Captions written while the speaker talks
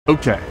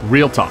Okay,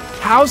 real talk.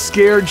 How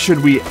scared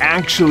should we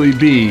actually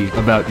be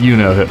about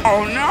you-know-who?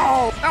 Oh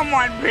no!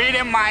 Someone peed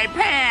in my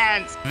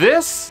pants!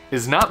 This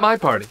is Not My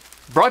Party.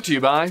 Brought to you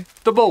by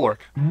the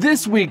Bulwark.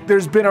 This week,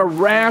 there's been a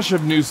rash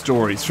of news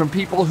stories from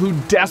people who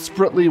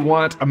desperately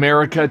want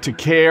America to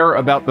care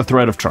about the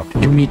threat of Trump.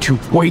 You need to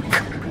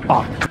wake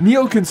up.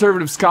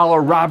 Neoconservative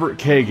scholar Robert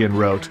Kagan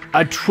wrote,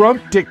 "A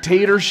Trump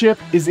dictatorship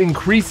is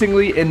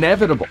increasingly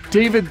inevitable."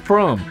 David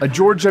Frum, a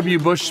George W.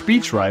 Bush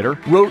speechwriter,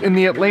 wrote in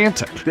The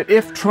Atlantic that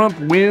if Trump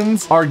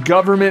wins, our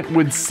government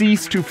would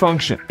cease to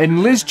function.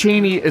 And Liz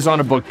Cheney is on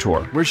a book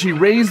tour where she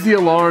raised the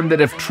alarm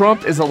that if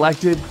Trump is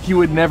elected, he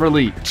would never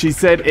leave. She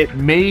said it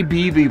may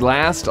be the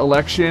last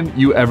election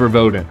you ever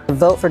vote in. A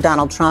vote for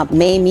Donald Trump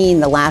may mean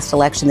the last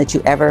election that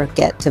you ever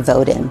get to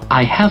vote in.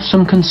 I have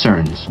some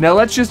concerns. Now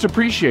let's just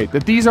appreciate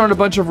that these aren't a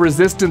bunch of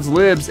resistance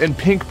libs and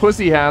pink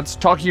pussy hats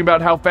talking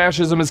about how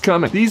fascism is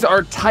coming. These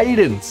are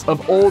titans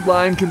of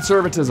old-line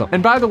conservatism.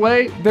 And by the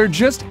way, they're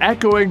just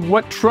echoing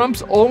what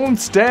Trump's own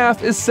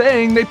staff is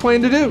saying they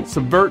plan to do.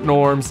 Subvert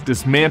norms,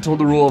 dismantle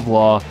the rule of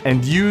law,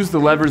 and use the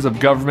levers of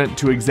government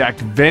to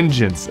exact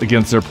vengeance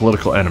against their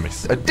political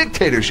enemies. A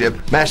dictatorship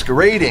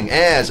masquerading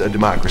as a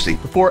democracy.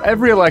 Before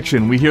every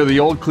election, we hear the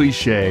old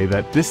cliche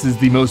that this is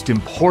the most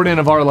important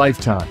of our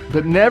lifetime.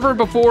 But never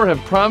before have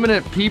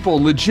prominent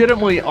people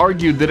legitimately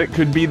argued that it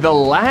could be the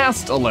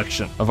last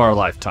election of our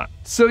lifetime.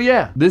 So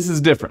yeah, this is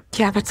different.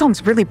 Yeah, that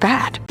sounds really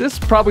bad. This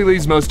probably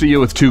leaves most of you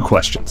with two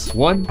questions.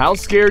 One, how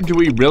scared do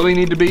we really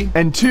need to be?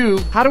 And two,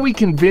 how do we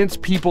convince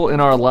people in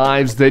our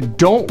lives that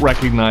don't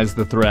recognize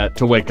the threat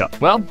to wake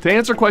up? Well, to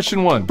answer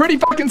question one, pretty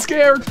fucking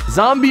scared.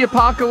 Zombie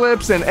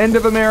apocalypse and end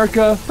of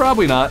America?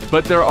 Probably not,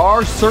 but there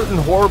are certain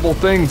horrible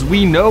things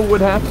we know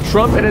would happen.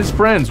 Trump and his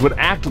friends would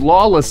act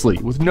lawlessly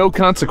with no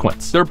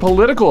consequence. Their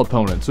political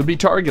opponents would be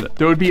targeted.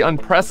 There would be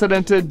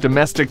unprecedented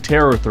domestic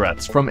terror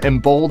threats from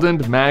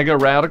emboldened MAGA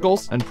radicals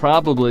and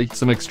probably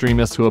some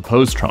extremists who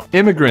oppose Trump.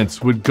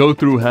 Immigrants would go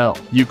through hell.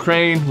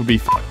 Ukraine would be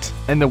fucked.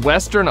 And the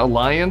Western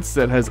alliance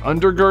that has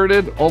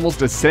undergirded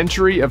almost a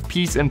century of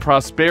peace and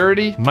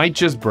prosperity might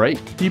just break.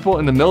 People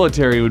in the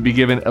military would be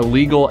given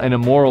illegal and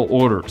immoral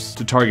orders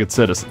to target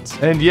citizens.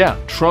 And yeah,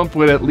 Trump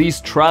would at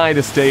least try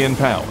to stay in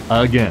power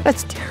again.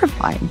 That's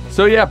terrifying.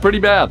 So yeah, pretty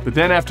bad. But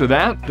then after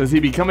that, does he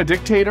become a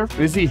dictator?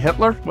 Is he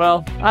Hitler?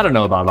 Well, I don't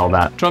know about all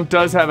that. Trump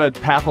does have a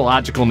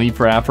pathological need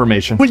for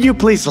affirmation. Will you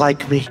please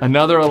like me?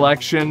 Another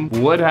election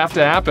would have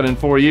to happen in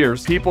 4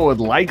 years. People would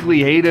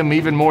likely hate him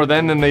even more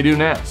then than they do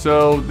now.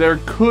 So there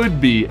could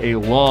be a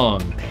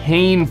long,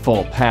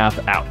 painful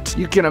path out.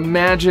 You can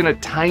imagine a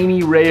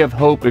tiny ray of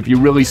hope if you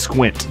really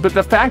squint. But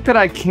the fact that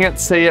I can't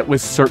say it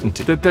with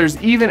certainty, that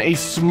there's even a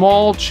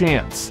small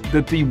chance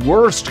that the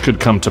worst could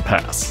come to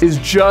pass, is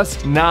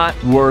just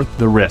not worth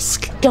the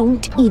risk.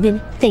 Don't even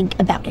think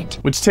about it.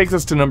 Which takes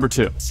us to number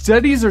two.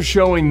 Studies are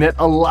showing that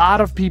a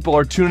lot of people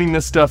are tuning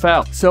this stuff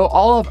out. So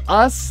all of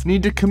us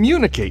need to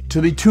communicate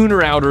to the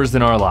tuner-outers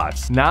in our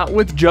lives. Not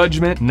with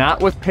judgment,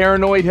 not with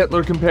paranoid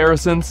Hitler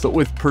comparisons, but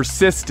with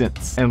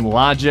persistence and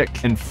logic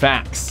and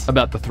facts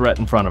about the threat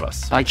in front of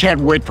us. I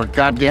can't wait for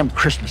goddamn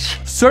Christmas.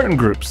 Certain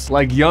groups,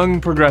 like young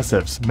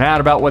progressives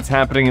mad about what's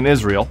happening in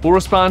Israel, will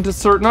respond to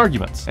certain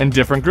arguments. And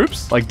different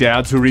groups, like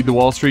dads who read the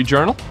Wall Street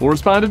Journal, will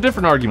respond to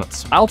different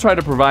arguments. I'll try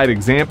to provide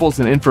examples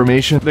and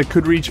information that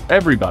could reach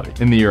everybody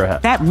in the year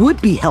ahead. That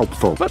would be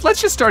helpful. But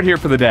let's just start here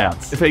for the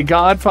dads. If a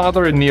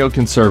godfather in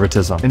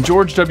neoconservatism, and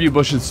George W.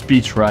 Bush's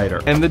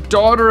speechwriter, and the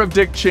daughter of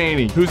Dick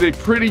Cheney, who's a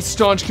pretty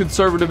staunch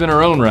conservative in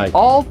her own right,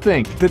 all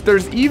think that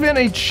there's even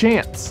a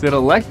chance that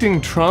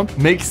electing Trump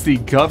makes the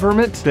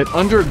government that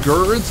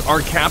undergirds our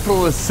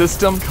capitalist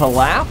system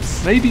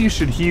collapse, maybe you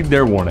should heed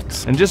their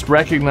warnings and just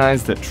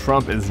recognize that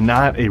Trump is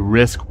not a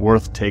risk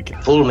worth taking.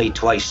 Fool me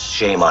twice,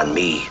 shame on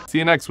me. See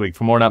you next week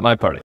for more Not My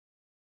Party.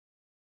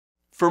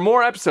 For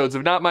more episodes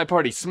of Not My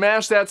Party,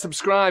 smash that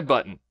subscribe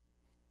button.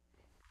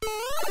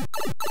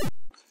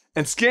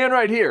 And scan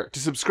right here to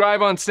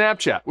subscribe on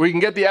Snapchat, where you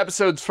can get the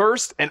episodes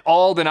first and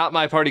all the Not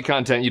My Party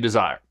content you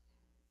desire.